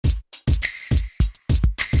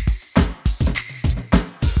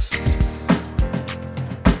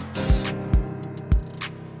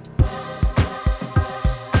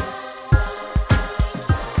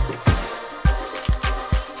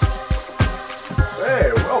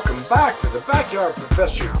back to the Backyard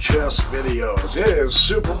Professor Chess videos. It is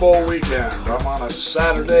Super Bowl weekend. I'm on a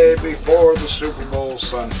Saturday before the Super Bowl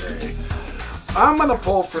Sunday. I'm going to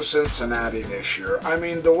pull for Cincinnati this year. I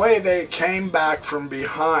mean, the way they came back from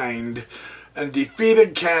behind and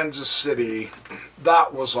defeated Kansas City,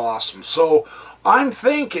 that was awesome. So I'm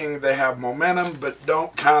thinking they have momentum, but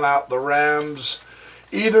don't count out the Rams.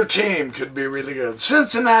 Either team could be really good.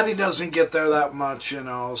 Cincinnati doesn't get there that much, you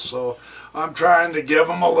know, so I'm trying to give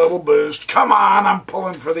them a little boost. Come on, I'm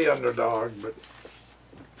pulling for the underdog. But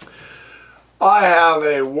I have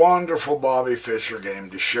a wonderful Bobby Fischer game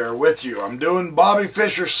to share with you. I'm doing Bobby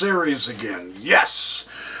Fischer series again. Yes!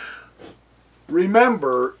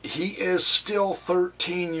 Remember, he is still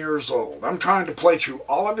 13 years old. I'm trying to play through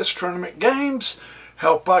all of his tournament games,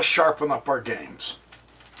 help us sharpen up our games.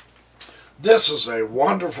 This is a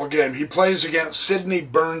wonderful game. He plays against Sidney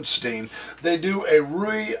Bernstein. They do a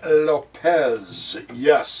Ruy Lopez.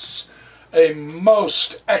 Yes, a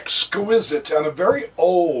most exquisite and a very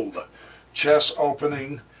old chess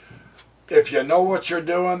opening. If you know what you're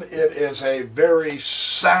doing, it is a very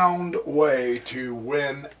sound way to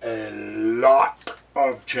win a lot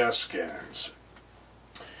of chess games.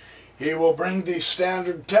 He will bring the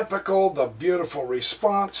standard typical, the beautiful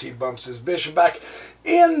response. He bumps his bishop back.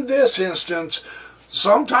 In this instance,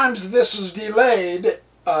 sometimes this is delayed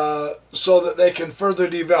so that they can further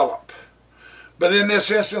develop. But in this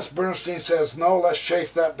instance, Bernstein says, no, let's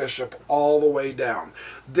chase that bishop all the way down.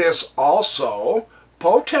 This also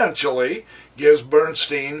potentially gives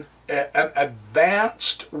Bernstein an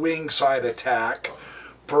advanced wingside attack.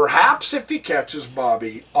 Perhaps if he catches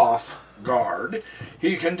Bobby off guard,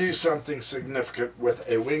 he can do something significant with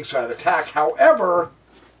a wingside attack. However,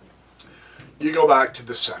 you go back to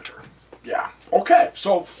the center. Yeah, okay,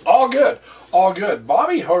 so all good, all good.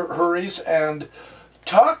 Bobby hurries and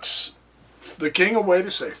tucks the king away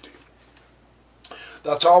to safety.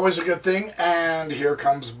 That's always a good thing, and here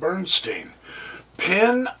comes Bernstein.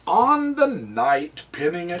 Pin on the knight,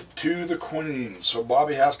 pinning it to the queen. So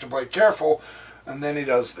Bobby has to play careful, and then he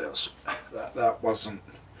does this. That wasn't...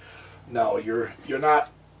 No, you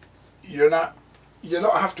don't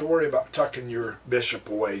have to worry about tucking your bishop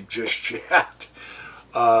away just yet.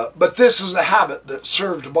 But this is a habit that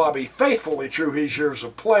served Bobby faithfully through his years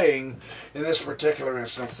of playing. In this particular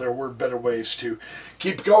instance, there were better ways to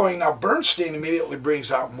keep going. Now, Bernstein immediately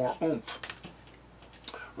brings out more oomph,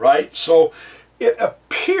 right? So it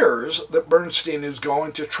appears that Bernstein is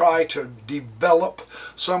going to try to develop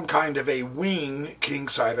some kind of a wing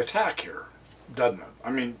kingside attack here, doesn't it?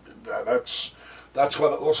 I mean, that's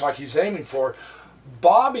what it looks like he's aiming for.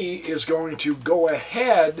 Bobby is going to go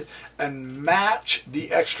ahead and match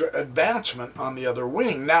the extra advancement on the other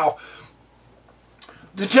wing. Now,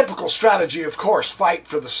 the typical strategy, of course, fight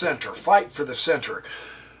for the center, fight for the center.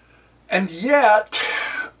 And yet,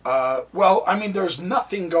 well, I mean, there's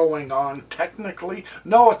nothing going on technically.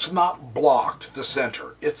 No, it's not blocked, the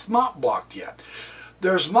center. It's not blocked yet.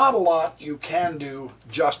 There's not a lot you can do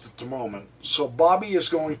just at the moment. So Bobby is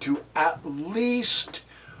going to at least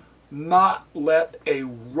not let a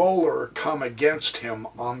roller come against him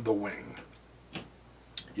on the wing.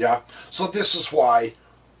 Yeah, so this is why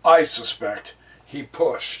I suspect he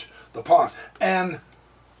pushed the pawn. And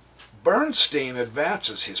Bernstein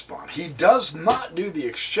advances his pawn. He does not do the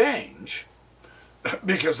exchange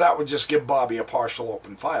because that would just give Bobby a partial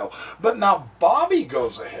open file. But now Bobby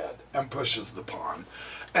goes ahead and pushes the pawn.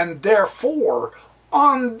 And therefore,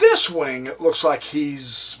 on this wing, it looks like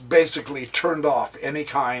he's basically turned off any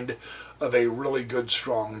kind of a really good,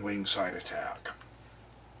 strong wingside attack.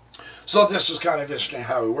 So this is kind of interesting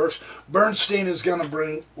how it works. Bernstein is going to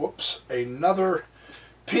bring, another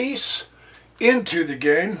piece into the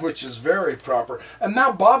game, which is very proper. And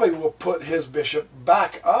now Bobby will put his bishop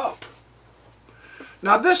back up.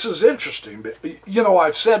 Now this is interesting, but you know,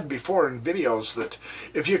 I've said before in videos that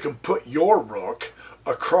if you can put your rook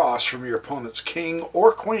across from your opponent's king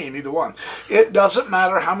or queen, either one, it doesn't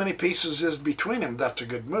matter how many pieces is between them, that's a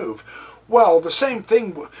good move. Well, the same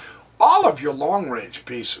thing, all of your long-range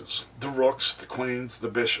pieces, the rooks, the queens, the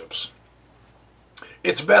bishops,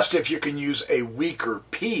 it's best if you can use a weaker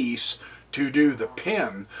piece to do the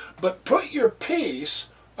pin, but put your piece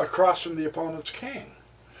across from the opponent's king.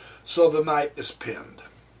 So the knight is pinned,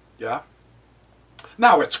 yeah?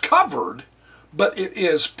 Now it's covered, but it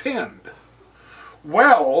is pinned.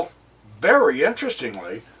 Well, very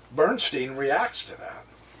interestingly, Bernstein reacts to that.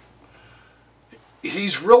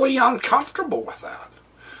 He's really uncomfortable with that.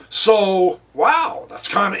 So, wow, that's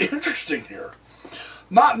kind of interesting here.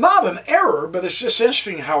 Not an error, but it's just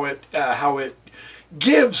interesting how it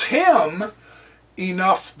gives him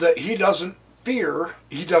enough that he doesn't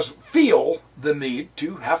feel the need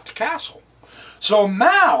to have to castle. So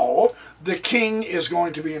now the king is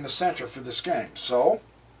going to be in the center for this game. So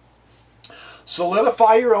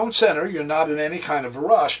solidify your own center. You're not in any kind of a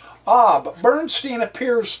rush. But Bernstein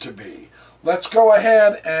appears to be. Let's go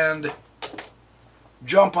ahead and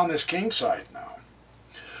jump on this king side now.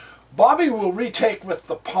 Bobby will retake with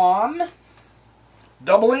the pawn,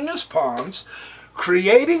 doubling his pawns,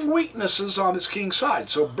 creating weaknesses on his king side.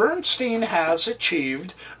 So Bernstein has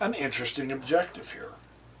achieved an interesting objective here.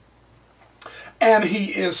 And he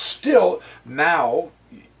is still, now,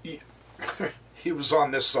 he was on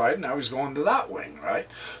this side, now he's going to that wing, right?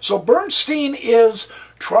 So Bernstein is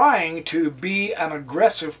trying to be an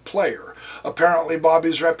aggressive player. Apparently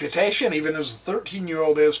Bobby's reputation, even as a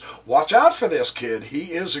 13-year-old, is, watch out for this kid, he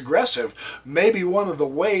is aggressive. Maybe one of the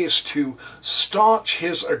ways to staunch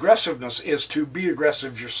his aggressiveness is to be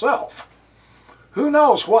aggressive yourself. Who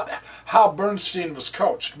knows how Bernstein was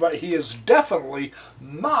coached, but he is definitely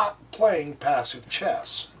not playing passive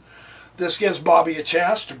chess. This gives Bobby a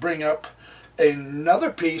chance to bring up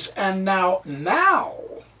another piece, and now,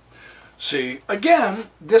 see, again,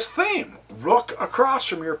 this theme, rook across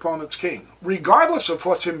from your opponent's king, regardless of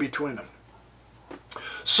what's in between them.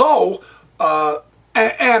 So,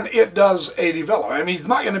 and it does a develop. I mean, he's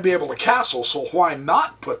not going to be able to castle, so why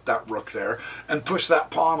not put that rook there and push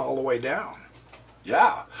that pawn all the way down?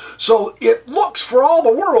 Yeah. So it looks for all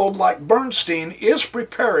the world like Bernstein is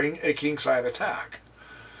preparing a kingside attack.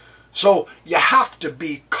 So you have to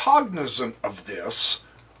be cognizant of this,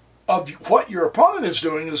 of what your opponent is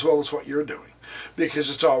doing as well as what you're doing,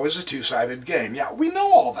 because it's always a two-sided game. Yeah, we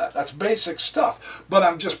know all that. That's basic stuff. But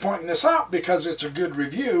I'm just pointing this out because it's a good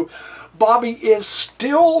review. Bobby is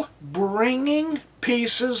still bringing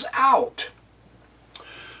pieces out.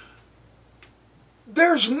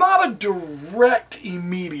 There's not a direct,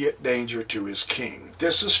 immediate danger to his king.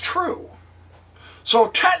 This is true. So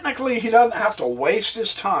technically, he doesn't have to waste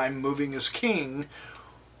his time moving his king,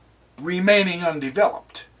 remaining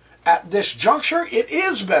undeveloped. At this juncture, it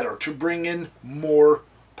is better to bring in more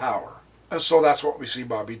power. And so that's what we see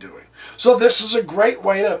Bobby doing. So this is a great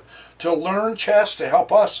way to learn chess, to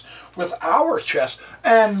help us with our chess.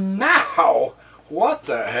 And now, what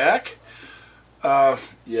the heck?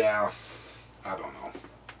 Yeah, I don't know.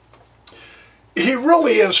 He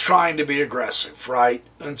really is trying to be aggressive, right?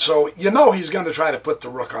 And so you know he's going to try to put the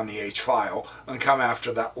rook on the h-file and come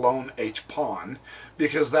after that lone h-pawn,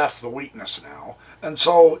 because that's the weakness now. And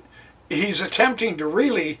so he's attempting to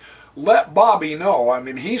really let Bobby know, I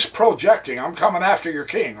mean, he's projecting, I'm coming after your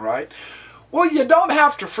king, right? Well, you don't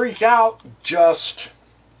have to freak out just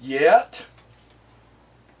yet.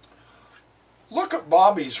 Look at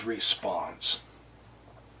Bobby's response.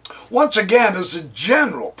 Once again, as a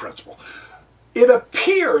general principle, it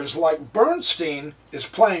appears like Bernstein is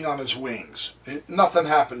playing on his wings. Nothing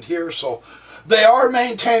happened here, so they are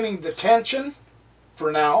maintaining the tension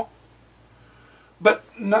for now, but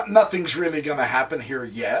nothing's really going to happen here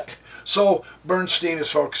yet. So Bernstein is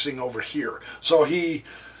focusing over here. So he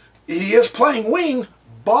is playing wing.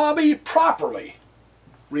 Bobby properly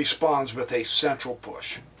responds with a central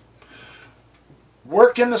push.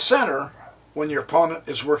 Work in the center when your opponent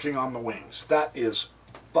is working on the wings. That is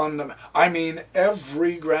fundamental. I mean,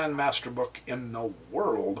 every Grandmaster book in the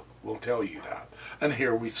world will tell you that. And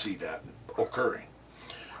here we see that occurring.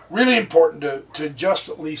 Really important to just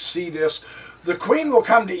at least see this. The queen will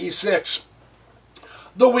come to e6.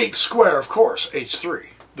 The weak square, of course, h3.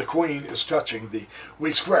 The queen is touching the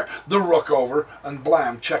weak square. The rook over, and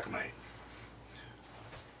blam, checkmate.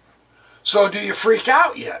 So do you freak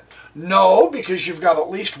out yet? No, because you've got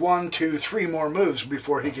at least 1, 2, 3 more moves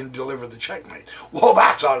before he can deliver the checkmate. Well,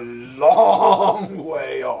 that's a long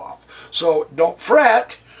way off. So don't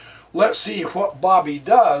fret. Let's see what Bobby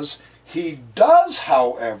does. He does,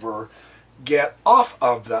 however, get off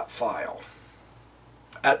of that file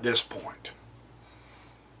at this point.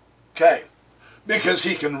 Okay, because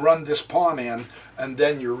he can run this pawn in, and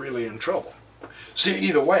then you're really in trouble. See,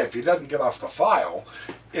 either way, if he doesn't get off the file,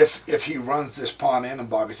 if he runs this pawn in and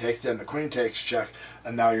Bobby takes, then the queen takes check,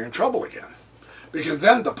 and now you're in trouble again. Because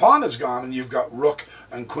then the pawn is gone and you've got rook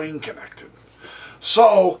and queen connected.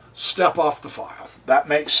 So, step off the file. That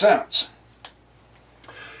makes sense.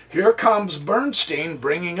 Here comes Bernstein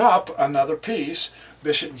bringing up another piece,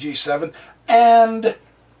 bishop g7, and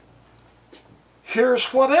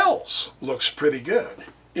here's what else looks pretty good.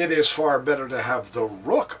 It is far better to have the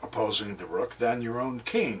rook opposing the rook than your own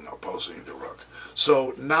king opposing the rook.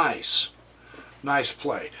 So nice. Nice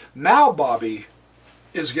play. Now Bobby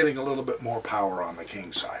is getting a little bit more power on the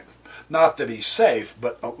king side. Not that he's safe,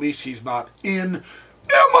 but at least he's not in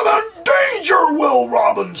imminent Danger, Will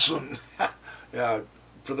Robinson. Yeah,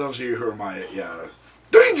 for those of you who are my, yeah.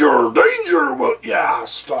 Danger, danger, Will. Yeah,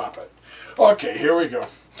 stop it. Okay, here we go.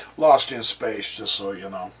 Lost in Space, just so you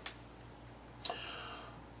know.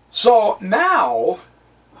 So now,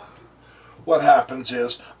 what happens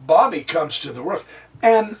is, Bobby comes to the rook,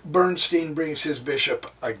 and Bernstein brings his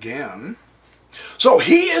bishop again. So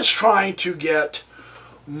he is trying to get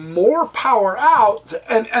more power out,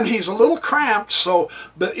 and he's a little cramped, so,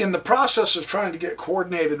 but in the process of trying to get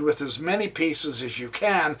coordinated with as many pieces as you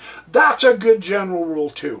can, that's a good general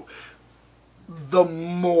rule too. The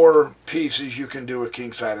more pieces you can do a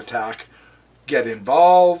kingside attack, get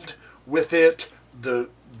involved with it, the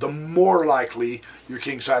more likely your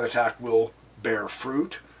kingside attack will bear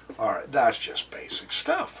fruit. All right, that's just basic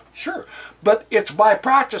stuff, sure. But it's by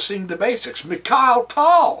practicing the basics. Mikhail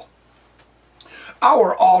Tal,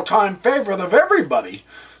 our all-time favorite of everybody,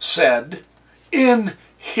 said in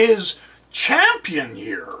his champion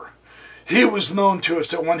year, he was known to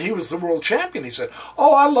us that when he was the world champion, he said,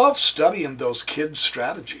 oh, I love studying those kids'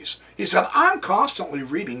 strategies. He said, I'm constantly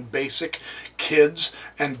reading basic kids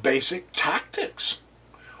and basic tactics.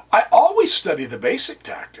 I always study the basic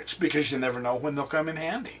tactics because you never know when they'll come in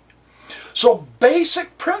handy. So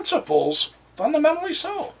basic principles, fundamentally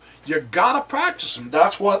so. You gotta practice them.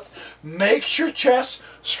 That's what makes your chess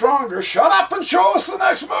stronger. Shut up and show us the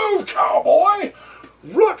next move, cowboy.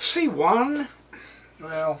 Rook C1.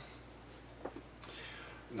 Well,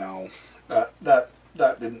 no, that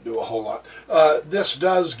didn't do a whole lot. This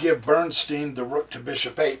does give Bernstein the rook to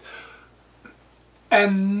bishop 8.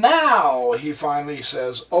 And now he finally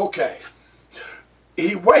says, okay.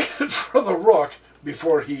 He waited for the rook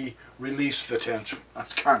before he released the tension.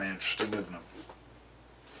 That's kind of interesting, isn't it?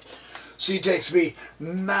 C takes B.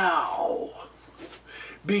 Now,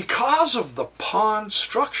 because of the pawn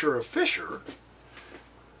structure of Fischer,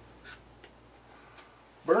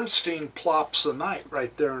 Bernstein plops the knight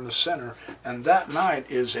right there in the center, and that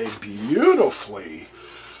knight is a beautifully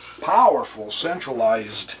powerful,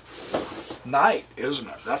 centralized knight, isn't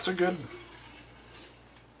it? That's a good...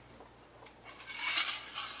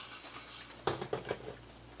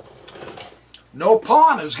 No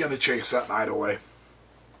pawn is going to chase that knight away.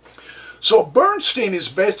 So Bernstein is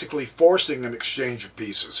basically forcing an exchange of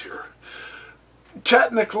pieces here.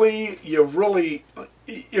 Technically, you really,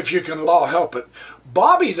 if you can at all help it,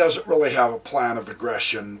 Bobby doesn't really have a plan of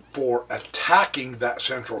aggression for attacking that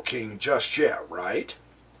central king just yet, right?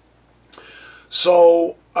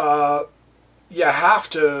 So you have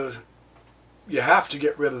to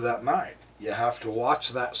get rid of that knight. You have to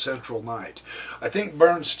watch that central knight. I think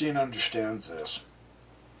Bernstein understands this.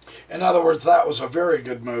 In other words, that was a very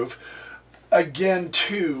good move. Again,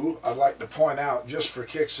 too, I'd like to point out, just for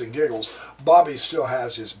kicks and giggles, Bobby still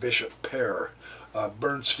has his bishop pair.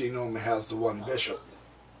 Bernstein only has the one bishop.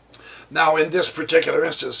 Now, in this particular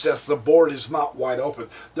instance, since the board is not wide open,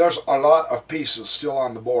 there's a lot of pieces still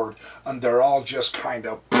on the board, and they're all just kind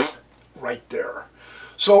of right there.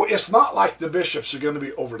 So it's not like the bishops are going to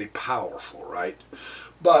be overly powerful, right?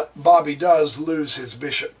 But Bobby does lose his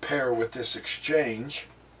bishop pair with this exchange.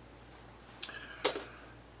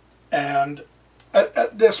 And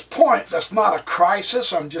at this point, that's not a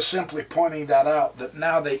crisis. I'm just simply pointing that out, that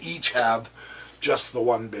now they each have just the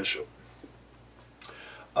one bishop.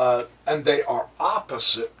 And they are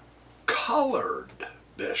opposite colored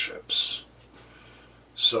bishops.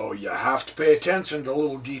 So you have to pay attention to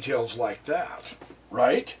little details like that,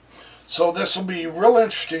 right? So this will be real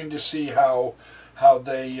interesting to see how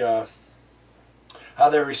they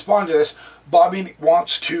respond to this. Bobby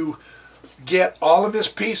wants to get all of his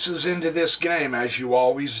pieces into this game, as you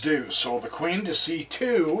always do. So the queen to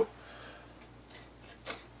c2,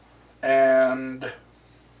 and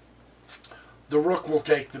the rook will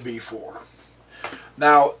take the b4.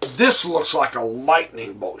 Now, this looks like a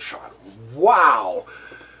lightning bolt shot. Wow!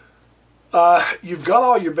 You've got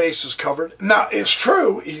all your bases covered. Now, it's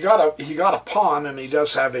true, he got a pawn, and he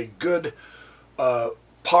does have a good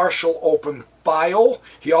partial open file.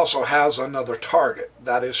 He also has another target.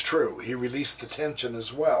 That is true. He released the tension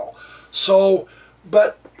as well. So,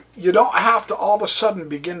 but you don't have to all of a sudden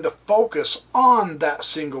begin to focus on that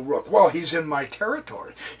single rook. Well, he's in my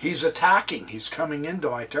territory. He's attacking. He's coming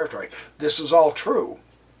into my territory. This is all true.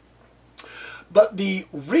 But the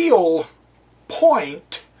real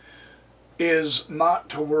point is not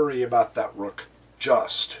to worry about that rook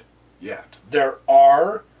just yet. There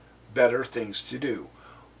are better things to do.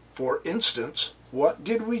 For instance, what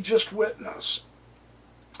did we just witness?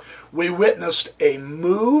 We witnessed a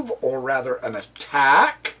move, or rather an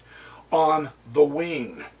attack, on the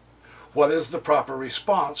wing. What is the proper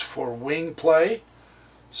response for wing play?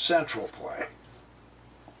 central play.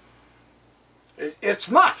 It's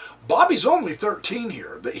not. Bobby's only 13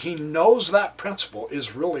 here. That he knows that principle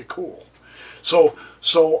is really cool. So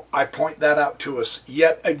I point that out to us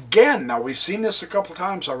yet again. Now, we've seen this a couple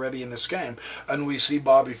times already in this game, and we see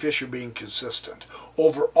Bobby Fischer being consistent.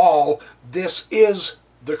 Overall, this is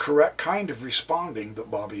the correct kind of responding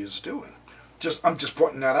that Bobby is doing. I'm just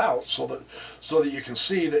pointing that out so that you can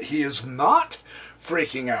see that he is not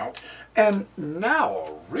freaking out. And now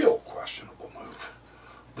a real questionable move.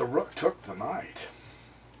 The rook took the knight.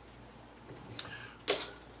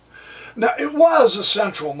 Now, it was a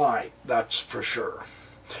central knight, that's for sure.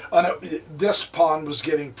 And this pawn was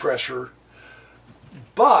getting pressure,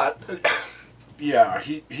 but, yeah,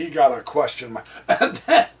 he got a question mark. And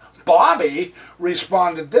then Bobby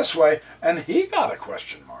responded this way, and he got a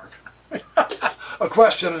question mark. A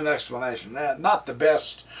question and explanation. Not the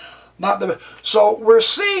best. So we're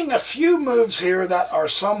seeing a few moves here that are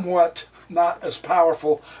somewhat not as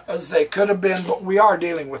powerful as they could have been, but we are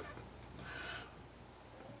dealing with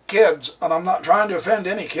kids, and I'm not trying to offend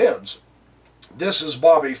any kids. This is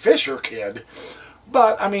Bobby Fischer kid,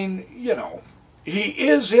 but I mean, you know, he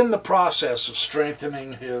is in the process of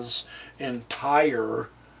strengthening his entire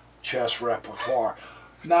chess repertoire.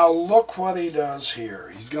 Now look what he does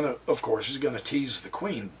here. He's gonna, of course, he's gonna tease the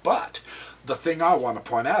queen, but the thing I want to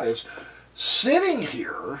point out is sitting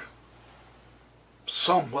here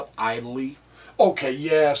somewhat idly. Okay,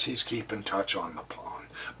 yes, he's keeping touch on the pawn,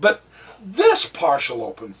 but this partial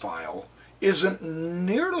open file isn't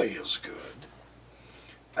nearly as good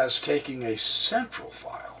as taking a central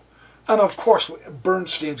file. And of course,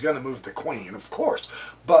 Bernstein's going to move the queen, of course.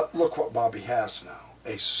 But look what Bobby has now,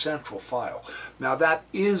 a central file. Now that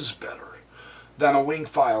is better than a wing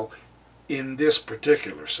file in this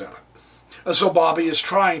particular setup. And so Bobby is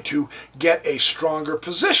trying to get a stronger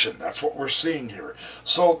position. That's what we're seeing here.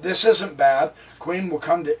 So this isn't bad. Queen will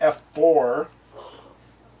come to f4.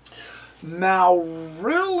 Now,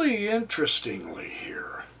 really interestingly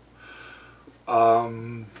here,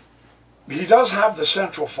 he does have the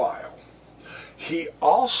central file. He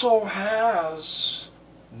also has,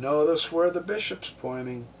 notice where the bishop's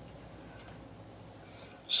pointing.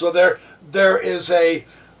 So there is a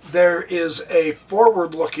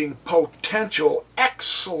forward-looking potential,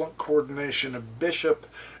 excellent coordination of bishop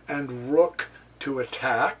and rook to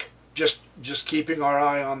attack. Just keeping our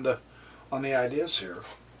eye on the ideas here.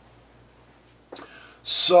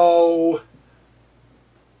 So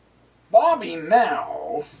Bobby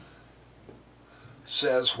now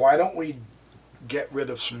says, why don't we get rid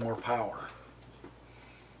of some more power?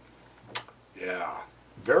 Yeah,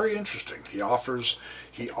 very interesting. He offers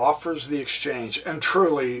the exchange, and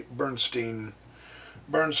truly Bernstein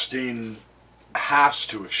has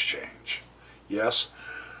to exchange. Yes.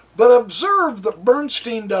 But observe that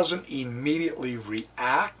Bernstein doesn't immediately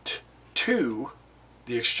react to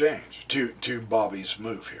the exchange, to Bobby's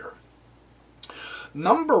move here.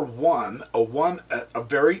 Number one, a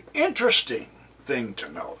very interesting thing to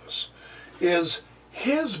notice is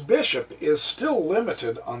his bishop is still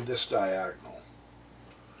limited on this diagonal,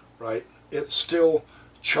 right? It's still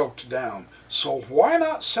choked down. So why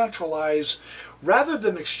not centralize, rather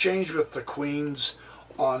than exchange with the queens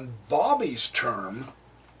on Bobby's term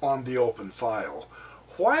on the open file,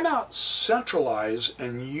 why not centralize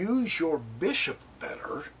and use your bishop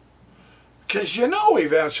better? Because you know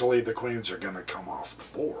eventually the queens are going to come off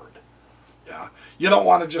the board. Yeah, you don't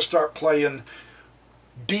want to just start playing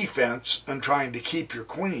defense and trying to keep your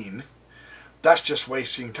queen. That's just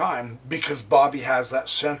wasting time, because Bobby has that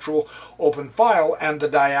central open file and the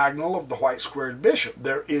diagonal of the white squared bishop.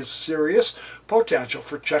 There is serious potential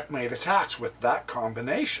for checkmate attacks with that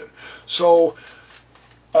combination. So,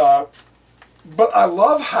 but I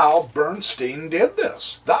love how Bernstein did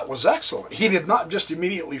this. That was excellent. He did not just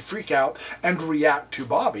immediately freak out and react to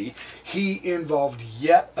Bobby. He involved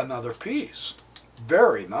yet another piece.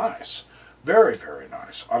 Very nice. Very, very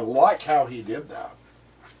nice. I like how he did that.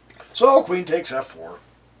 So queen takes f4,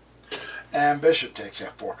 and bishop takes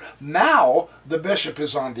f4. Now the bishop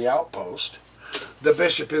is on the outpost. The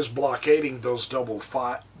bishop is blockading those doubled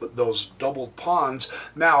pawns.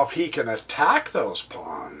 Now if he can attack those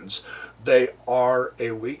pawns, they are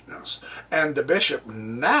a weakness. And the bishop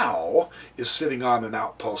now is sitting on an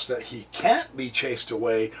outpost that he can't be chased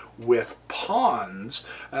away with pawns,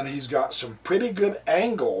 and he's got some pretty good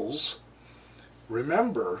angles.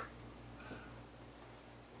 Remember,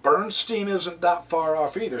 Bernstein isn't that far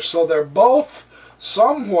off either. So they're both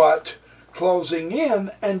somewhat closing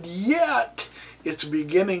in, and yet it's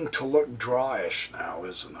beginning to look dryish now,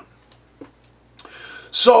 isn't it?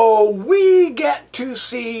 So we get to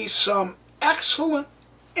see some excellent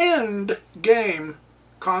end game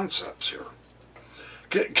concepts here.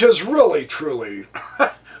 Because really, truly,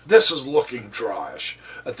 this is looking dryish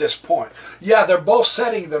at this point. Yeah, they're both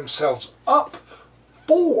setting themselves up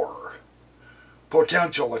for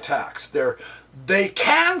potential attacks. They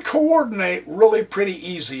can coordinate really pretty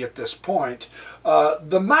easy at this point.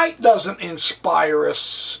 The knight doesn't inspire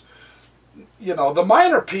us. You know, the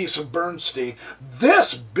minor piece of Bernstein,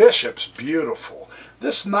 this bishop's beautiful.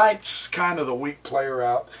 This knight's kind of the weak player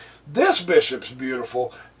out. This bishop's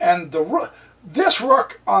beautiful, and this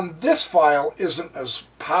rook on this file isn't as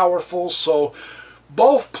powerful, so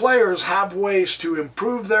both players have ways to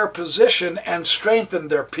improve their position and strengthen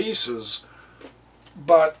their pieces.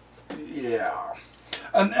 But, yeah.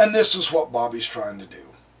 And this is what Bobby's trying to do.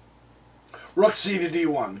 Rook c to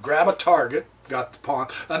d1. Grab a target. Got the pawn.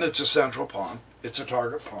 And it's a central pawn. It's a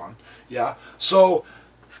target pawn. Yeah. So,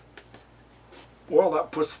 well,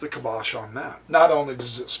 that puts the kibosh on that. Not only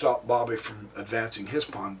does it stop Bobby from advancing his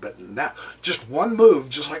pawn, but now, just one move,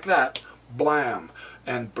 just like that, blam.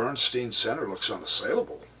 And Bernstein's center looks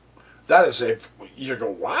unassailable. That is you go,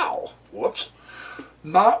 wow. Whoops.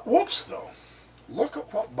 Not whoops, though. Look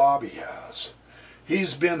at what Bobby has.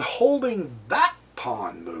 He's been holding that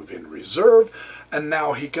pawn move in reserve, and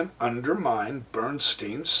now he can undermine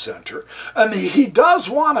Bernstein's center. And he does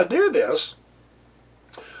want to do this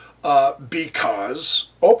because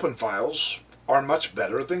open files are much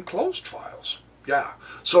better than closed files. Yeah.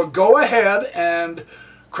 So go ahead and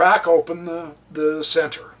crack open the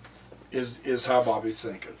center is how Bobby's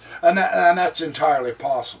thinking. And that's entirely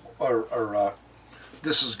possible.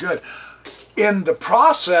 This is good. In the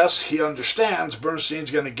process, he understands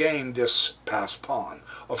Bernstein's going to gain this passed pawn,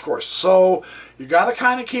 of course. So you got to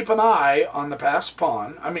kind of keep an eye on the passed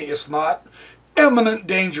pawn. I mean, it's not imminent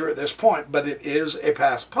danger at this point, but it is a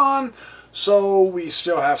passed pawn, so we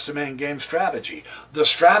still have some endgame strategy. The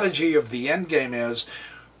strategy of the endgame is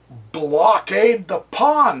blockade the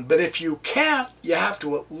pawn, but if you can't, you have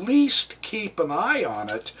to at least keep an eye on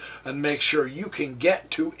it and make sure you can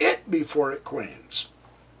get to it before it queens,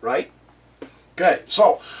 right? Okay,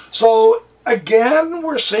 so again,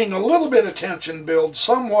 we're seeing a little bit of tension build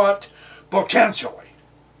somewhat potentially.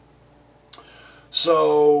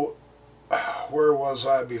 So, where was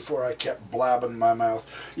I before I kept blabbing my mouth?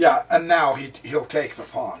 Yeah, and now he'll take the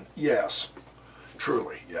pawn. Yes,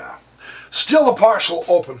 truly, yeah. Still a partial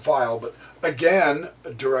open file, but again,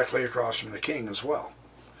 directly across from the king as well.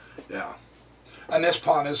 Yeah. And this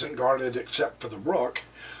pawn isn't guarded except for the rook,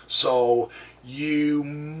 so you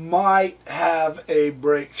might have a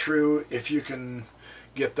breakthrough if you can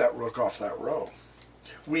get that rook off that row.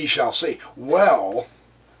 We shall see. Well,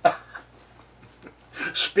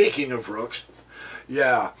 speaking of rooks,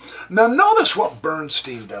 yeah. Now notice what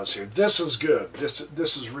Bernstein does here. This is good. This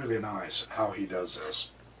is really nice how he does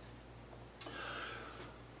this.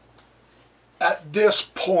 At this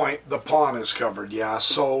point, the pawn is covered, yeah,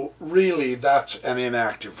 so really that's an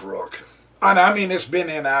inactive rook. And I mean, it's been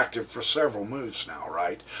inactive for several moves now,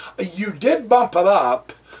 right? You did bump it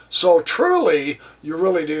up, so truly, you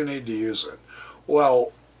really do need to use it.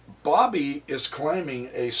 Well, Bobby is claiming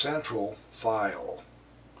a central file.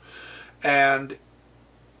 And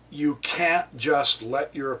you can't just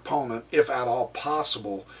let your opponent, if at all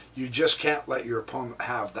possible, you just can't let your opponent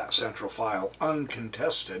have that central file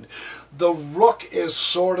uncontested. The rook is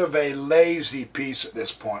sort of a lazy piece at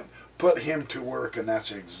this point. Put him to work, and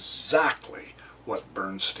that's exactly what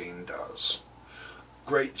Bernstein does.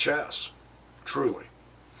 Great chess, truly.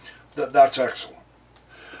 That's excellent.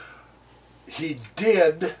 He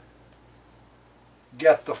did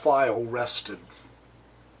get the file wrested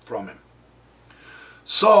from him.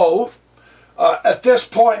 So, at this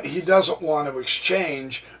point, he doesn't want to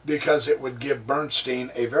exchange because it would give Bernstein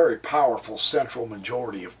a very powerful central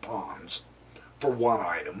majority of pawns for one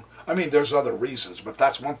item. I mean, there's other reasons, but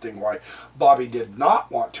that's one thing why Bobby did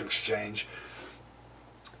not want to exchange.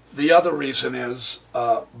 The other reason is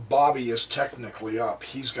Bobby is technically up.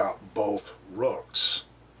 He's got both rooks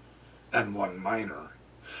and one minor.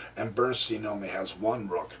 And Bernstein only has one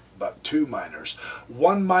rook, but two minors.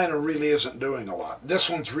 One minor really isn't doing a lot. This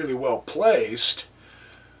one's really well placed.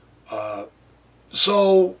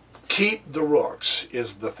 So keep the rooks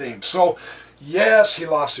is the theme. So yes, he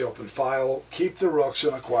lost the open file. Keep the rooks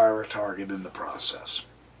and acquire a target in the process.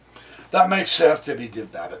 That makes sense that he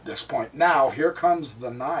did that at this point. Now, here comes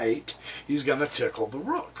the knight. He's going to tickle the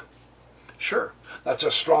rook. Sure, that's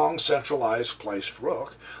a strong, centralized placed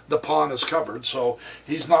rook. The pawn is covered, so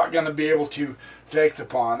he's not going to be able to take the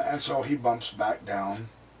pawn, and so he bumps back down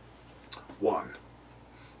one.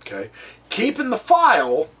 Okay, keeping the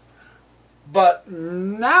file, but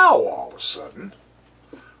now all of a sudden,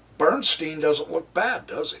 Bernstein doesn't look bad,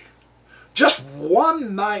 does he? Just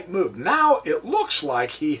one knight move. Now it looks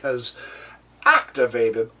like he has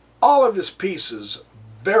activated all of his pieces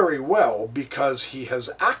very well, because he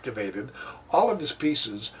has activated all of his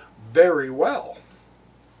pieces very well.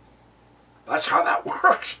 That's how that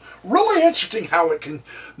works. Really interesting how it can,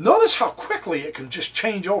 notice how quickly it can just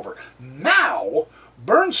change over. Now,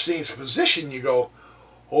 Bernstein's position, you go,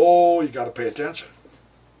 oh, you got to pay attention.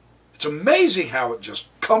 It's amazing how it just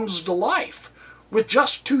comes to life with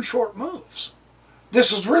just 2 short moves.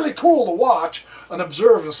 This is really cool to watch and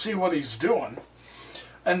observe and see what he's doing.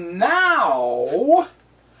 And now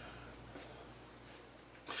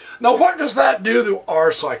what does that do to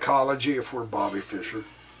our psychology if we're Bobby Fischer?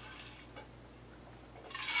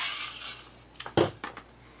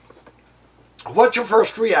 What's your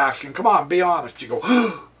first reaction? Come on, be honest. You go,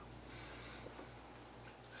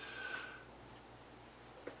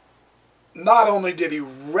 not only did he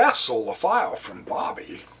wrestle a file from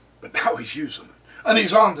Bobby, but now he's using it. And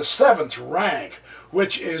he's on the 7th rank,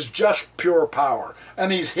 which is just pure power.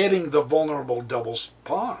 And he's hitting the vulnerable doubles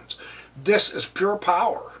pawns. This is pure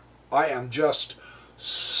power. I am just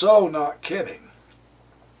so not kidding.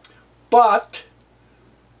 But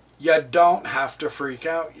you don't have to freak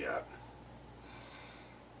out yet.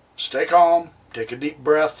 Stay calm, take a deep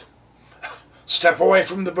breath, step away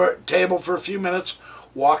from the table for a few minutes,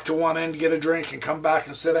 walk to one end, get a drink, and come back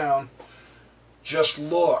and sit down. Just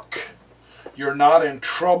look. You're not in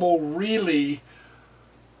trouble really,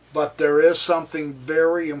 but there is something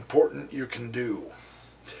very important you can do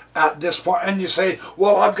at this point. And you say,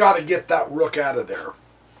 well, I've got to get that rook out of there.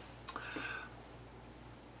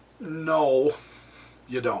 No,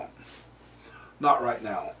 you don't. Not right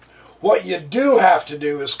now. What you do have to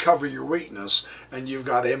do is cover your weakness, and you've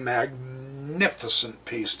got a magnificent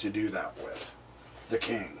piece to do that with. The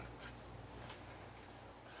king.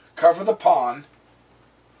 Cover the pawn.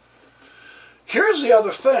 Here's the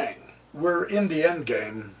other thing. We're in the end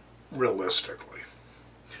game, realistically.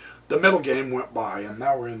 The middle game went by, and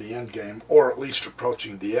now we're in the end game, or at least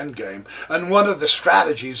approaching the end game. And one of the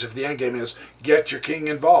strategies of the end game is get your king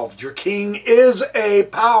involved. Your king is a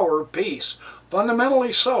power piece.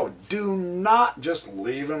 Fundamentally so. Do not just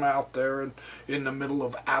leave him out there in the middle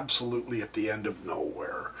of absolutely at the end of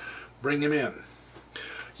nowhere. Bring him in.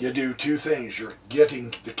 You do 2 things. You're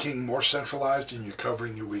getting the king more centralized, and you're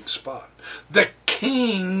covering your weak spot. The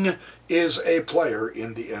king is a player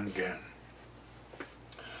in the end game.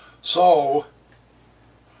 So,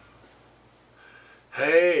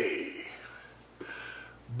 hey,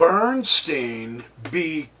 Bernstein,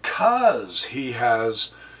 because he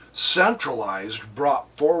has centralized,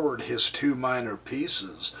 brought forward his 2 minor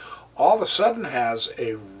pieces, all of a sudden has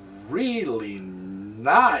a really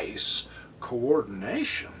nice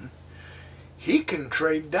coordination. He can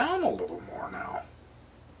trade down a little more now.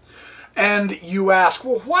 And you ask,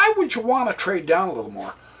 well, why would you want to trade down a little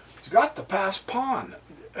more? He's got the passed pawn.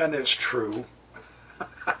 And it's true.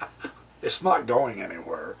 It's not going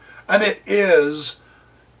anywhere. And it is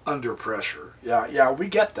under pressure. Yeah, we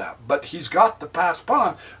get that. But he's got the passed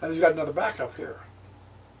pawn, and he's got another backup here.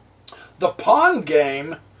 The pawn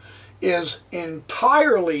game is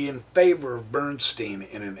entirely in favor of Bernstein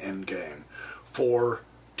in an endgame for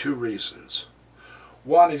 2 reasons.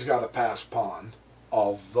 One, he's got a passed pawn,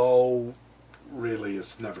 although really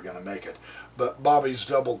it's never going to make it. But Bobby's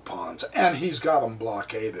doubled pawns, and he's got them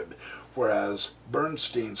blockaded, whereas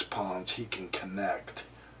Bernstein's pawns he can connect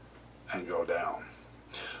and go down.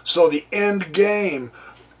 So the end game,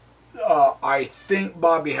 I think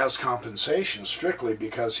Bobby has compensation strictly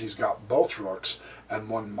because he's got both rooks and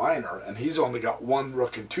 1 minor, and he's only got 1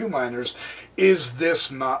 rook and 2 minors. Is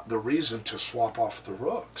this not the reason to swap off the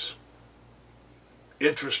rooks?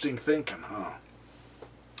 Interesting thinking, huh?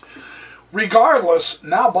 Regardless,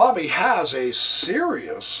 now Bobby has a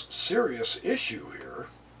serious issue here,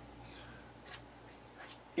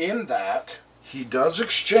 in that he does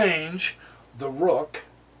exchange the rook,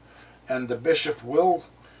 and the bishop will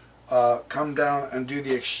come down and do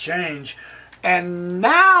the exchange, and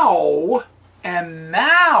now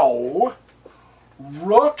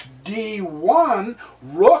rook d1,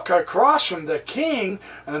 rook across from the king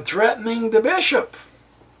and threatening the bishop.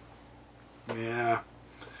 Yeah.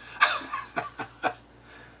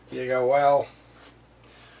 You go, well,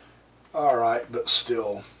 all right, but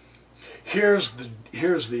still, here's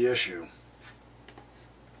the issue.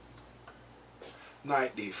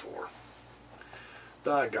 Knight d4.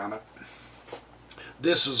 Doggone it.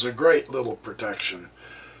 This is a great little protection.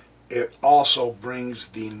 It also brings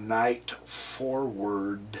the knight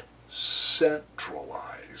forward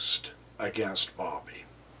centralized against Bobby.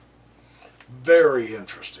 Very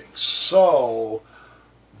interesting. So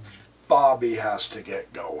Bobby has to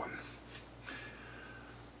get going.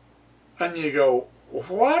 And you go,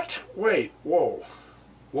 what? Wait, whoa,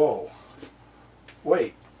 whoa,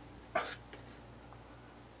 wait.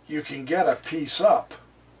 You can get a piece up.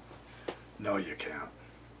 No, you can't.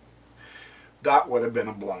 That would have been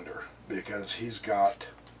a blunder because he's got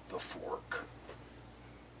the fork.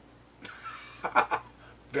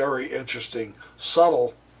 Very interesting.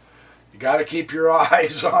 Subtle. You got to keep your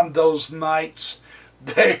eyes on those knights.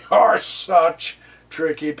 They are such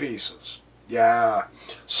tricky pieces. Yeah.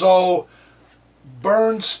 So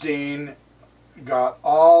Bernstein got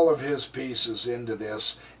all of his pieces into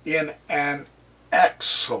this in an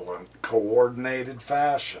excellent coordinated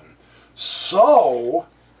fashion. So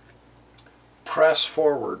press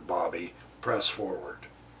forward, Bobby. Press forward.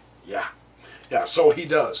 Yeah. Yeah, so he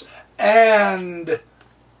does. And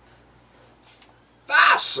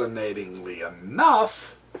fascinatingly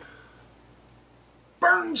enough,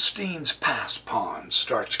 Bernstein's passed pawn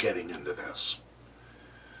starts getting into this.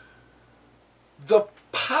 The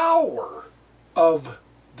power of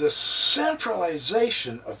the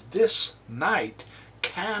centralization of this knight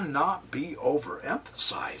cannot be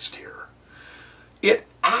overemphasized here.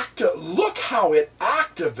 Look how it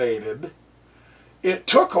activated. It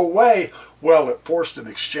took away, well, it forced an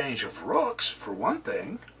exchange of rooks, for one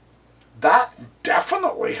thing. That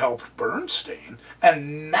definitely helped Bernstein.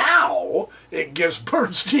 And now it gives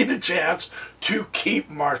Bernstein a chance to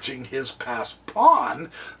keep marching his passed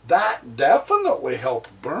pawn. That definitely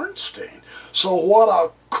helped Bernstein. So what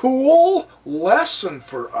a cool lesson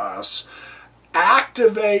for us.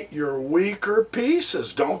 Activate your weaker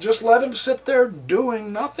pieces. Don't just let him sit there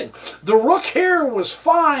doing nothing. The rook here was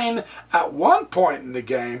fine at one point in the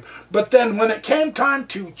game, but then when it came time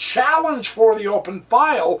to challenge for the open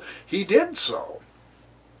file, he did so.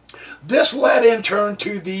 This led in turn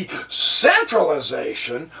to the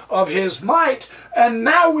centralization of his knight, and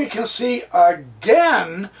now we can see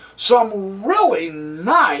again some really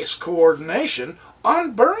nice coordination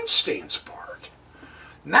on Bernstein's part.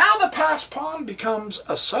 Now the passed pawn becomes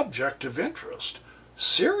a subject of interest.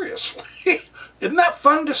 Seriously. Isn't that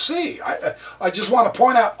fun to see? I just want to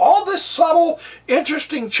point out all this subtle,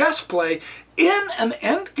 interesting chess play in an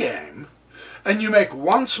endgame, and you make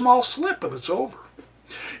one small slip and it's over.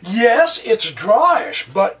 Yes, it's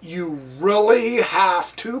drawish, but you really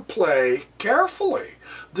have to play carefully.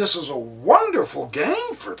 This is a wonderful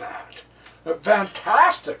game for that.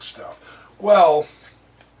 Fantastic stuff. Well,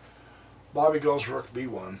 Bobby goes rook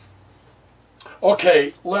b1.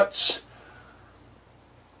 Okay, let's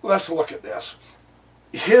look at this.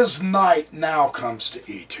 His knight now comes to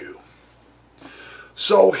e2.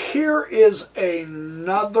 So here is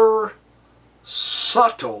another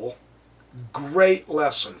subtle, great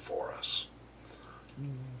lesson for us.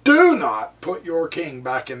 Do not put your king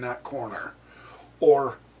back in that corner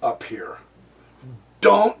or up here.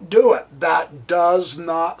 Don't do it. That does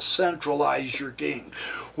not centralize your king.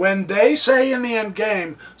 When they say in the end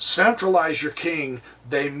game, centralize your king,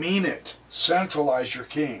 they mean it. Centralize your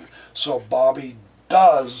king. So Bobby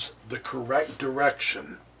does the correct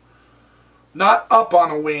direction. Not up on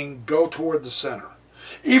a wing, go toward the center.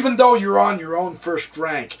 Even though you're on your own first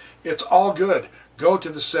rank, it's all good. Go to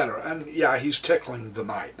the center. And yeah, he's tickling the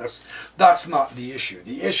knight. That's not the issue.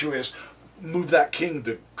 The issue is move that king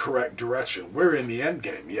the correct direction. We're in the end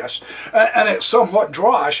game, yes. And it's somewhat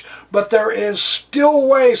drawish, but there is still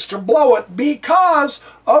ways to blow it because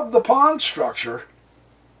of the pawn structure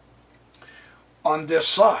on this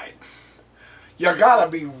side. You gotta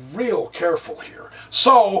be real careful here.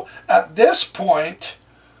 So at this point,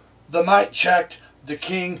 the knight checked the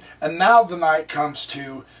king, and now the knight comes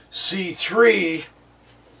to c3,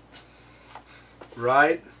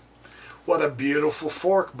 right? What a beautiful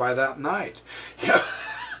fork by that knight.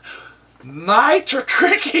 Knights are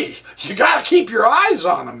tricky. You got to keep your eyes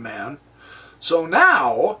on them, man. So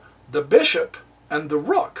now the bishop and the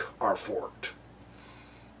rook are forked.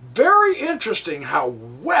 Very interesting how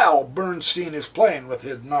well Bernstein is playing with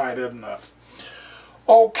his knight, isn't it?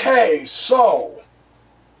 Okay, so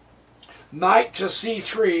knight to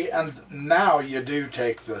c3, and now you do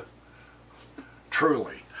take the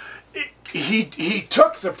truly. He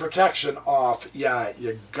took the protection off. Yeah,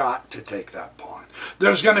 you got to take that pawn.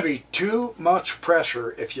 There's going to be too much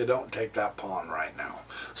pressure if you don't take that pawn right now.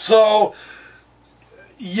 So,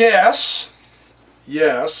 yes,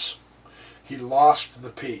 he lost the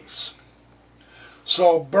piece.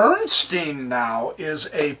 So Bernstein now is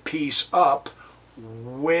a piece up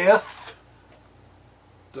with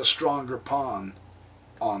the stronger pawn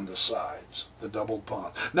on the sides, the doubled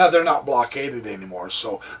pawns. Now they're not blockaded anymore,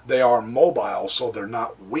 so they are mobile, so they're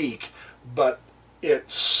not weak, but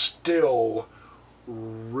it's still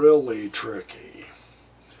really tricky.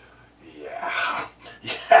 Yeah,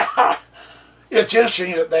 yeah. It's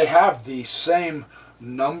interesting that they have the same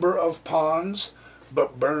number of pawns,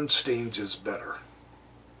 but Bernstein's is better.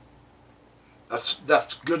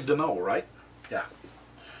 That's good to know, right? Yeah.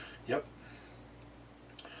 Yep.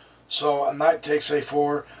 So a knight takes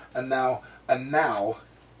a4, and now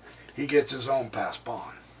he gets his own passed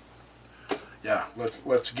pawn. Yeah,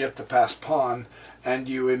 let's get the passed pawn, and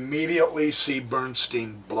you immediately see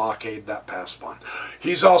Bernstein blockade that passed pawn.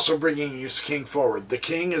 He's also bringing his king forward. The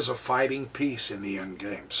king is a fighting piece in the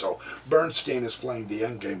endgame, so Bernstein is playing the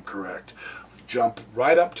endgame correct. Jump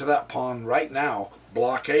right up to that pawn right now,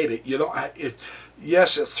 blockade it. You don't.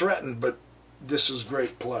 Yes, it's threatened, but this is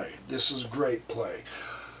great play. This is great play.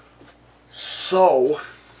 So,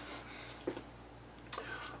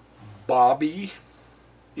 Bobby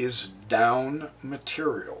is down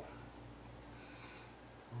material,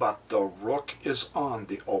 but the rook is on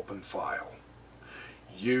the open file.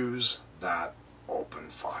 Use that open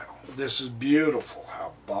file. This is beautiful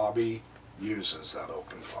how Bobby uses that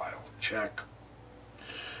open file. Check.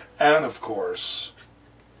 And of course,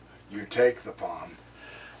 you take the pawn,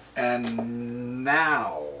 and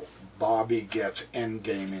now Bobby gets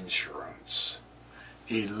endgame insurance.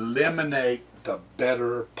 Eliminate the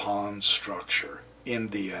better pawn structure in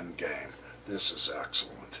the endgame. This is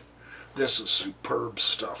excellent. This is superb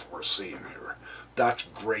stuff we're seeing here. That's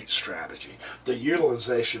great strategy. The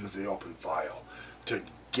utilization of the open file to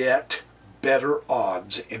get better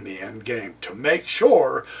odds in the endgame, to make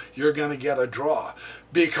sure you're going to get a draw,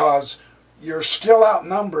 because you're still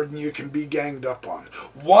outnumbered and you can be ganged up on.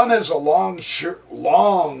 One is a long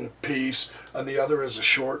piece and the other is a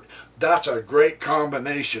short. That's a great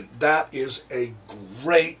combination. That is a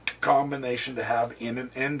great combination to have in an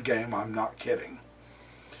endgame. I'm not kidding.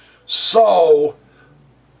 So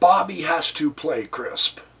Bobby has to play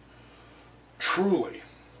crisp. Truly.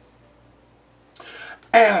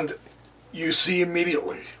 And you see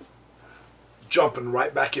immediately jumping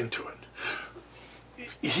right back into it.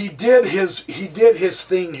 He did his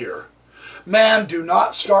thing here. Man, do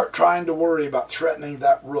not start trying to worry about threatening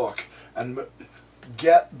that rook and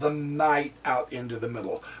get the knight out into the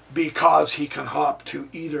middle, because he can hop to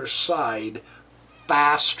either side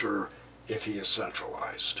faster if he is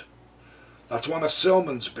centralized. That's one of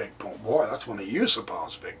Silman's big points. Boy, that's one of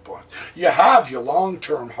Yusupov's big points. You have your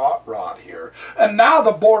long-term hot rod here. And now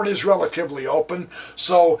the board is relatively open,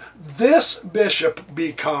 so this bishop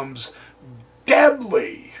becomes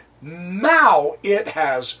deadly. Now it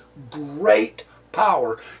has great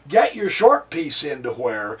power. Get your short piece into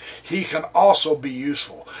where he can also be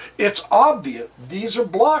useful. It's obvious. These are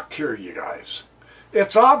blocked here, you guys.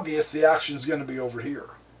 It's obvious the action is going to be over here.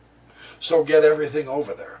 So get everything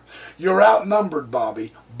over there. You're outnumbered,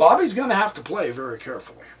 Bobby. Bobby's going to have to play very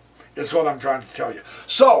carefully. It's what I'm trying to tell you.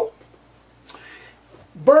 So,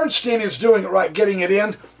 Bernstein is doing it right, getting it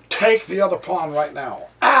in. Take the other pawn right now.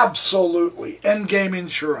 Absolutely. Endgame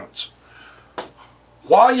insurance.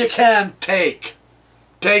 While you can, take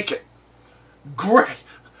it. Great.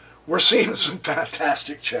 We're seeing some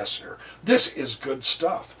fantastic chess here. This is good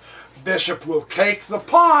stuff. Bishop will take the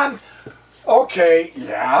pawn. Okay,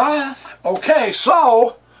 yeah. Okay,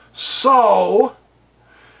 so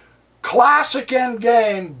classic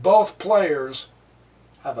endgame, both players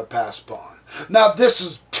have a passed pawn. Now this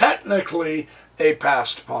is technically a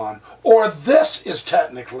passed pawn, or this is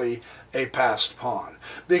technically a passed pawn,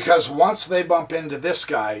 because once they bump into this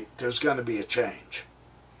guy, there's going to be a change.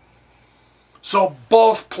 So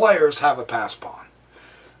both players have a passed pawn.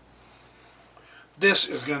 This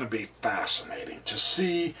is going to be fascinating to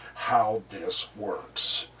see how this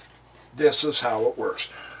works. This is how it works.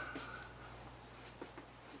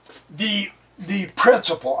 The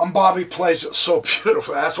principle, and Bobby plays it so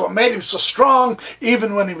beautifully. That's what made him so strong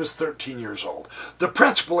even when he was 13 years old. The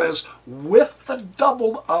principle is, with the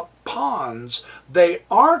doubled up pawns, they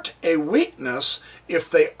aren't a weakness if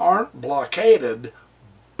they aren't blockaded,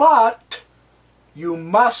 but you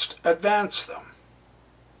must advance them.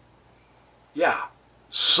 Yeah,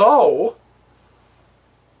 so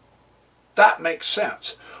that makes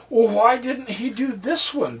sense. Well, why didn't he do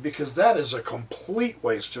this one? Because that is a complete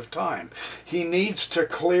waste of time. He needs to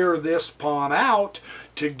clear this pawn out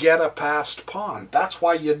to get a passed pawn. That's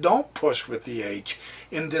why you don't push with the H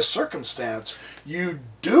in this circumstance. You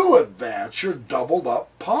do advance your doubled up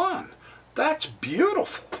pawn. That's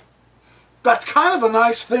beautiful. That's kind of a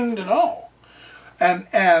nice thing to know.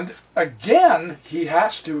 And again, he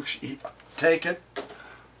has to take it.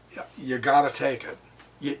 You got to take it.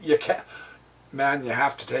 You can't, man, you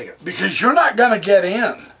have to take it. Because you're not going to get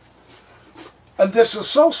in. And this is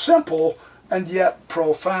so simple and yet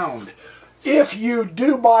profound. If you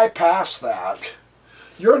do bypass that,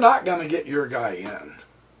 you're not going to get your guy in.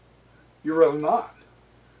 You're really not.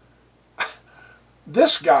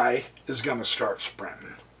 This guy is going to start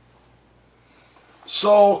sprinting.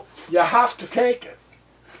 So you have to take it,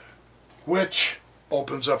 which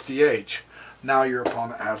opens up the H. Now your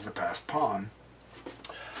opponent has the passed pawn.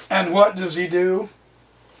 And what does he do?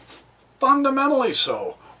 Fundamentally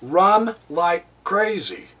so. Run like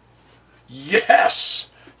crazy. Yes!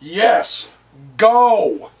 Yes!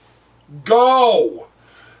 Go! Go!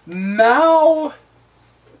 Now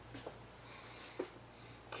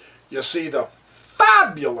you see the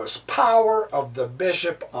fabulous power of the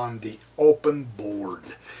bishop on the open board.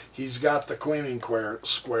 He's got the queening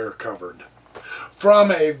square covered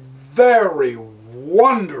from a very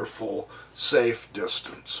wonderful safe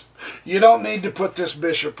distance. You don't need to put this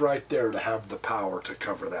bishop right there to have the power to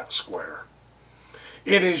cover that square.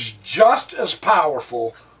 It is just as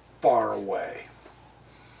powerful far away.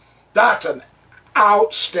 That's an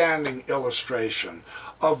outstanding illustration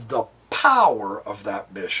of the power of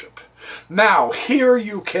that bishop. Now, here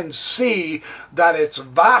you can see that it's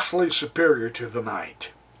vastly superior to the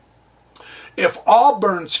knight. If all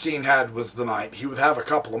Bernstein had was the knight, he would have a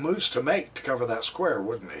couple of moves to make to cover that square,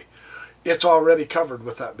 wouldn't he? It's already covered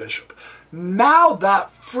with that bishop. Now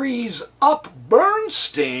that frees up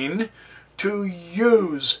Bernstein to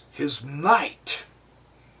use his knight.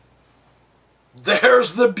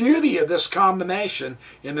 There's the beauty of this combination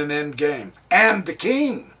in an end game. And the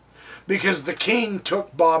king. Because the king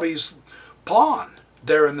took Bobby's pawn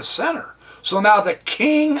there in the center. So now the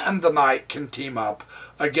king and the knight can team up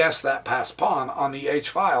against that passed pawn on the H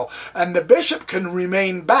file. And the bishop can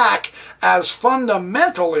remain back as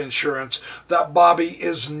fundamental insurance that Bobby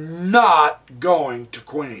is not going to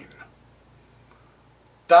queen.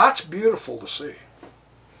 That's beautiful to see.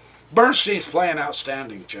 Bernstein's playing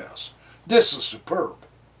outstanding chess. This is superb.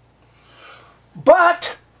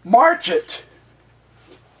 But march it.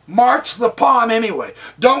 March the pawn anyway.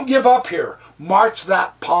 Don't give up here. March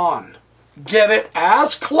that pawn. Get it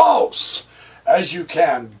as close as you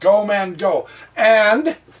can. Go, man, go.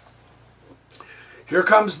 And here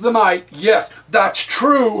comes the knight. Yes, that's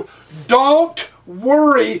true. Don't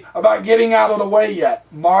worry about getting out of the way yet.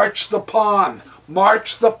 March the pawn.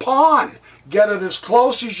 March the pawn. Get it as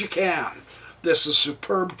close as you can. This is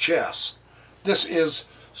superb chess. This is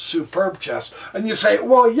superb chess. And you say,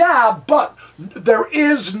 well, yeah, but. There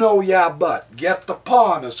is no yeah, but. Get the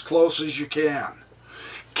pawn as close as you can.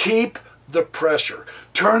 Keep the pressure.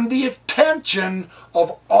 Turn the attention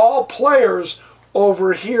of all players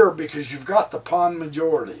over here because you've got the pawn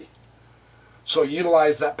majority. So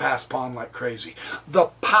utilize that passed pawn like crazy. The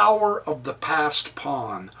power of the passed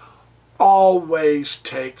pawn always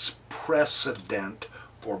takes precedent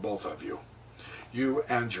for both of you. You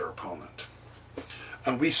and your opponent.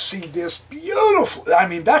 And we see this beautifully. I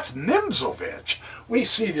mean, that's Nimzovich. We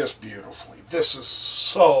see this beautifully. This is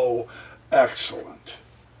so excellent.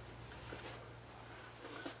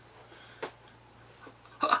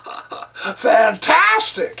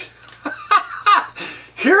 Fantastic!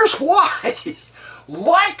 Here's why.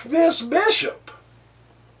 Like this bishop,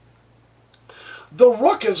 the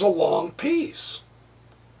rook is a long piece.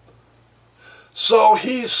 So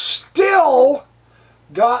he's still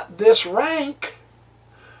got this rank,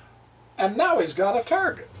 and now he's got a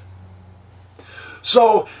target.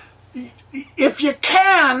 So if you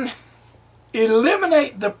can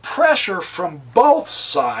eliminate the pressure from both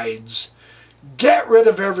sides, get rid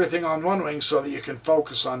of everything on one wing so that you can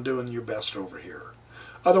focus on doing your best over here.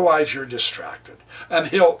 Otherwise, you're distracted.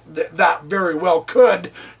 And that very well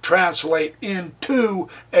could translate into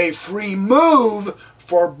a free move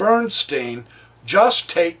for Bernstein. Just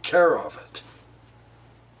take care of it.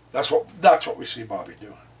 That's what we see Bobby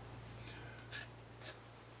doing.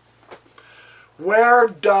 Where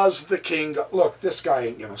does the king go? Look, this guy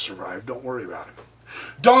ain't going to survive. Don't worry about him.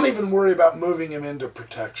 Don't even worry about moving him into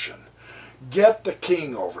protection. Get the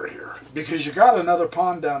king over here, because you got another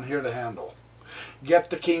pawn down here to handle. Get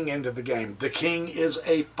the king into the game. The king is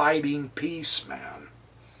a fighting piece, man.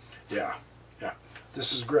 Yeah.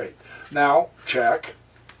 This is great. Now, check.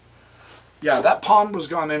 Yeah, that pawn was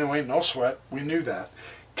gone anyway. No sweat. We knew that.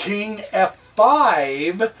 King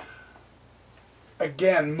F5.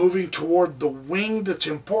 Again, moving toward the wing that's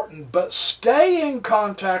important, but stay in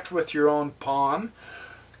contact with your own pawn.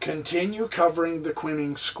 Continue covering the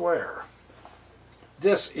queening square.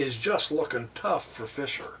 This is just looking tough for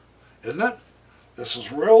Fischer, isn't it? This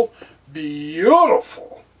is real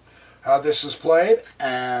beautiful. how this is played,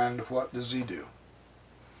 and what does he do?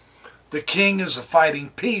 The king is a fighting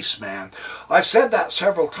piece, man. I've said that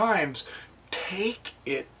several times. Take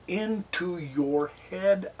it into your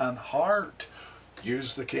head and heart.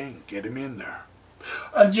 Use the king. Get him in there.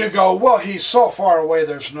 And you go, well, he's so far away,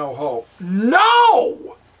 there's no hope.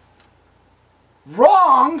 No!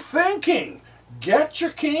 Wrong thinking. Get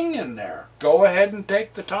your king in there. Go ahead and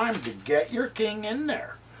take the time to get your king in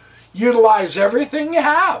there. Utilize everything you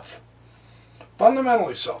have.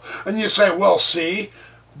 Fundamentally so. And you say, well, see,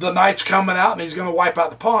 the knight's coming out and he's going to wipe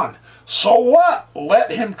out the pawn. So what?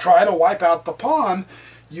 Let him try to wipe out the pawn.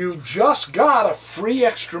 You just got a free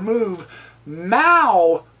extra move.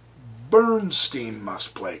 Now, Bernstein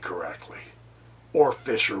must play correctly, or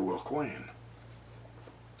Fischer will queen.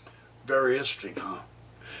 Very interesting, huh?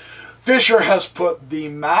 Fischer has put the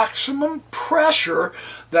maximum pressure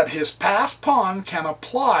that his passed pawn can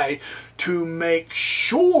apply to make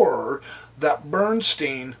sure that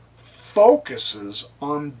Bernstein focuses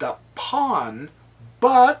on the pawn,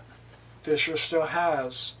 but Fischer still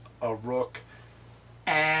has a rook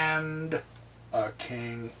and a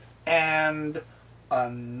king and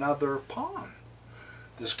another pawn.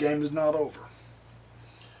 This game is not over.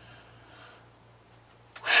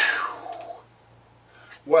 Whew.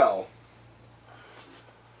 Well,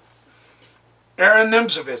 Aaron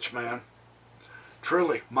Nimzovich, man,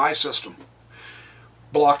 truly my system.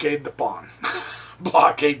 Blockade the pawn.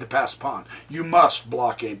 Blockade the passed pawn. You must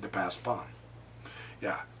blockade the passed pawn.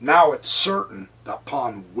 Yeah, now it's certain that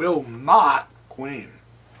pawn will not queen.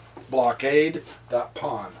 Blockade that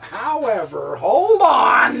pawn. However, hold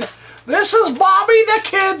on. This is Bobby the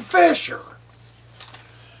Kid Fischer.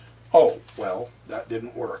 Oh, well, that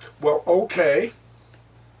didn't work. Well, okay.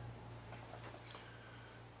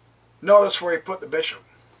 Notice where he put the bishop.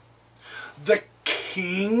 The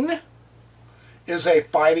king is a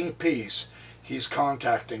fighting piece. He's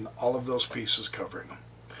contacting all of those pieces covering them.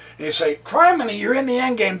 And you say, criminy, you're in the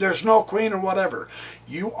endgame, there's no queen or whatever.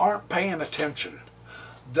 You aren't paying attention.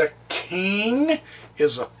 The king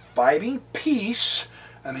is a fighting piece,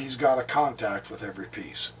 and he's got a contact with every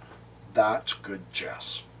piece. That's good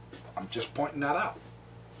chess. I'm just pointing that out.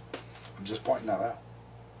 I'm just pointing that out.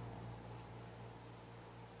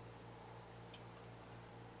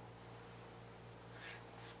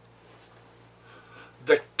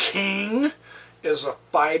 The king is a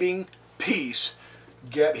fighting piece.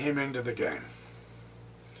 Get him into the game.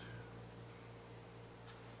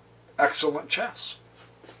 Excellent chess.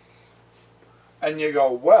 And you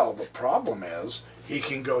go, well, the problem is he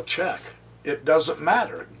can go check. It doesn't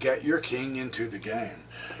matter. Get your king into the game.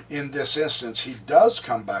 In this instance, he does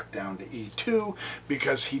come back down to e2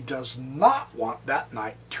 because he does not want that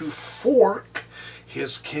knight to fork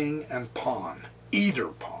his king and pawn. Either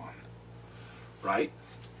pawn. Right?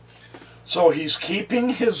 So he's keeping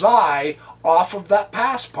his eye off of that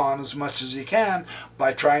passed pawn as much as he can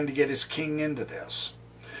by trying to get his king into this.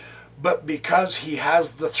 But because he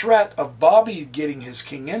has the threat of Bobby getting his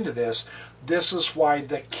king into this, this is why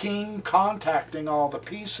the king contacting all the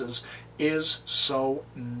pieces is so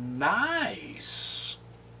nice.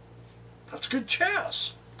 That's good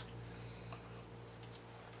chess.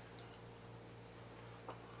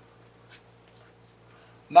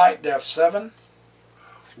 Knight to f7.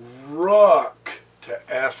 Rook to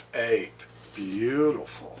f8.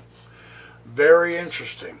 Beautiful. Very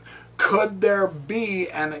interesting. Could there be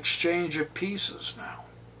an exchange of pieces now?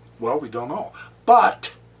 Well, we don't know.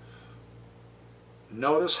 But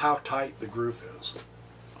notice how tight the group is.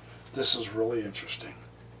 This is really interesting.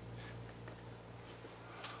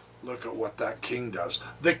 Look at what that king does.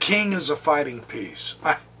 The king is a fighting piece.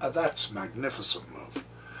 That's a magnificent move.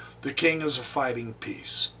 The king is a fighting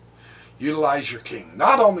piece. Utilize your king.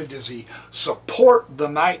 Not only does he support the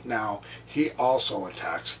knight now, he also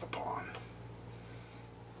attacks the pawn.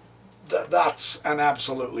 That's an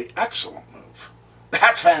absolutely excellent move.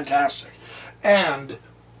 That's fantastic. And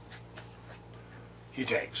he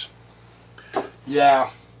takes. Yeah,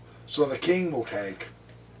 so the king will take.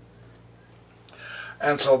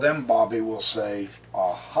 And so then Bobby will say,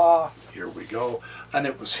 aha, here we go. And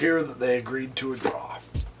it was here that they agreed to a draw.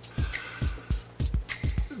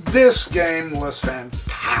 This game was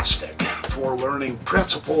fantastic for learning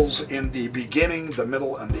principles in the beginning, the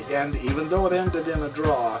middle, and the end. Even though it ended in a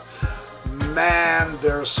draw, man,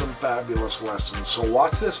 there's some fabulous lessons. So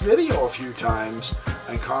watch this video a few times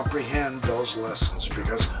and comprehend those lessons,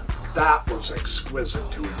 because that was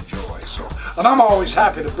exquisite to enjoy. So, and I'm always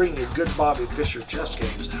happy to bring you good Bobby Fischer chess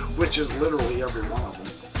games, which is literally every one of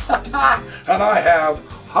them. And I have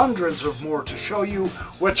hundreds of more to show you,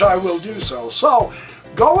 which I will do so. So,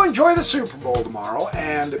 go enjoy the Super Bowl tomorrow,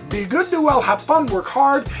 and be good, do well, have fun, work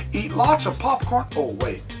hard, eat lots of popcorn. Oh,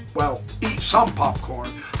 wait. Well, eat some popcorn,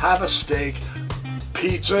 have a steak,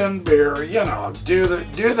 pizza and beer, you know, do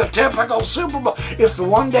the typical Super Bowl. It's the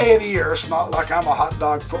one day of the year. It's not like I'm a hot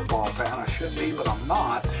dog football fan. I should be, but I'm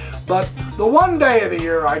not. But the one day of the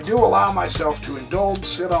year I do allow myself to indulge,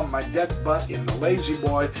 sit on my dead butt in the lazy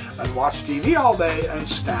boy and watch TV all day and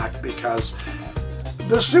snack, because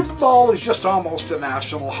the Super Bowl is just almost a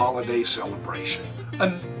national holiday celebration.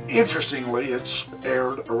 And interestingly, it's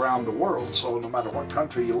aired around the world, so no matter what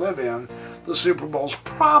country you live in, the Super Bowl's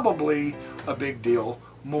probably a big deal,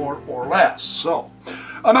 more or less. So,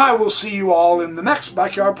 and I will see you all in the next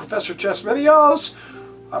Backyard Professor Chess videos.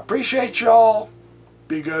 I appreciate y'all.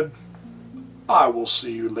 Be good. I will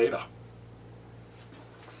see you later.